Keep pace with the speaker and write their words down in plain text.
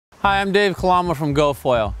Hi, I'm Dave Kalama from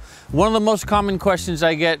GoFoil. One of the most common questions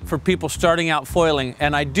I get for people starting out foiling,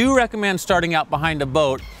 and I do recommend starting out behind a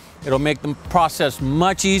boat, it'll make the process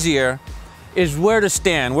much easier, is where to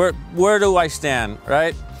stand. Where do I stand,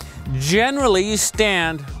 right? Generally, you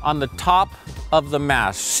stand on the top of the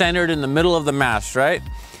mast, centered in the middle of the mast, right?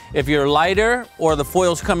 If you're lighter or the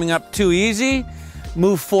foil's coming up too easy,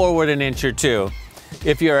 move forward an inch or two.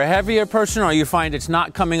 If you're a heavier person or you find it's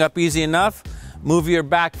not coming up easy enough, move your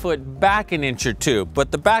back foot back an inch or two.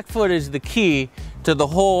 But the back foot is the key to the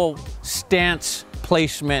whole stance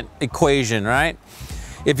placement equation, right?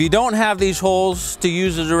 If you don't have these holes to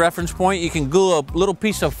use as a reference point, you can glue a little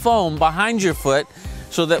piece of foam behind your foot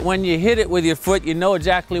so that when you hit it with your foot, you know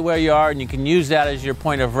exactly where you are and you can use that as your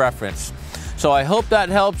point of reference. So I hope that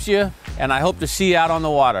helps you, and I hope to see you out on the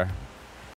water.